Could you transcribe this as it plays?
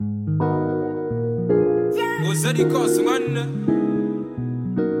Zeddy Cousin, man.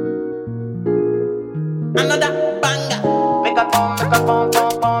 Another banger. Make a pom, make a pom,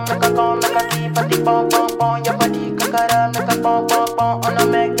 pom, pom, make a pom, make a keep a deep pom, pom, pom. Your body kakara, make a pom, pom, pom. On a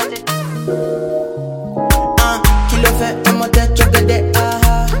make it. Kilo fait, I'm a dead chocolate.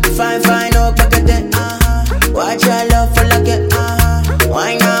 Fine, fine, oh, packet. Watch your love for like it.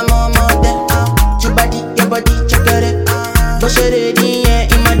 Why not more, your body, chocolate. Push it in,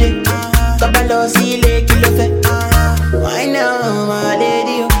 yeah, in my dick. Kabalo, see, kilo fait. Why now, my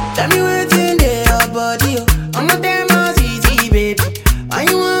lady? Tell me what's in there, your body. I'm a damn easy, baby. Why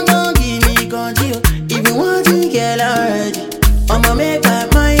you want gon' give me control? If you want to get already, I'ma make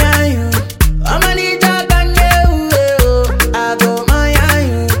up my you. I'ma need your candle. I go my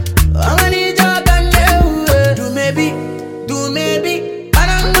you. I'ma need your candle. Do maybe. But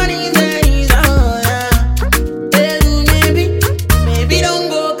I'm gonna say so, yeah. Hey, do maybe don't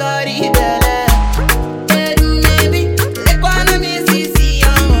go carry belly. Hey, do maybe, let one of me see,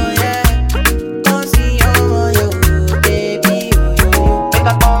 oh yeah. Come see, oh yo, baby, oh yo. Make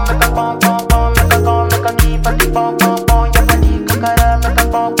a pom, pom, make a pom, make a keep a deep pom, pom, pom. Your body kakara, make a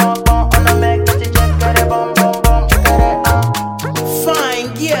pom, pom, pom. On a make it check it, bom, bom, bom, check it, Fine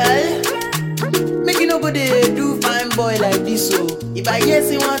girl, make you nobody do fine boy like this, so if I hear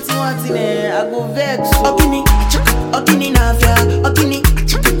say want it, I go vex. Okini, okini nafia, okini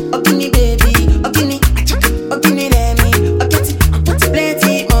baby, okini let me, okiti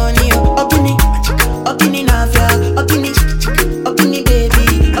plenty money, okini nafia, okini baby,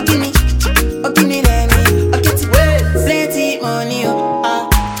 okini let me, okiti plenty money,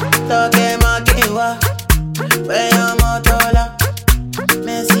 toke makewa, where your motola,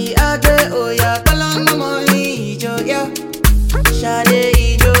 Messi ade oya, kalanga money joya. Shade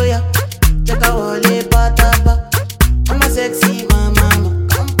ijoya, check a wale patapa. I'm a sexy mama,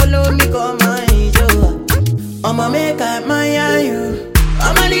 come follow me, come my ijoya. I'ma make up my you.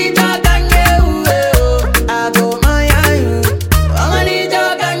 I'ma need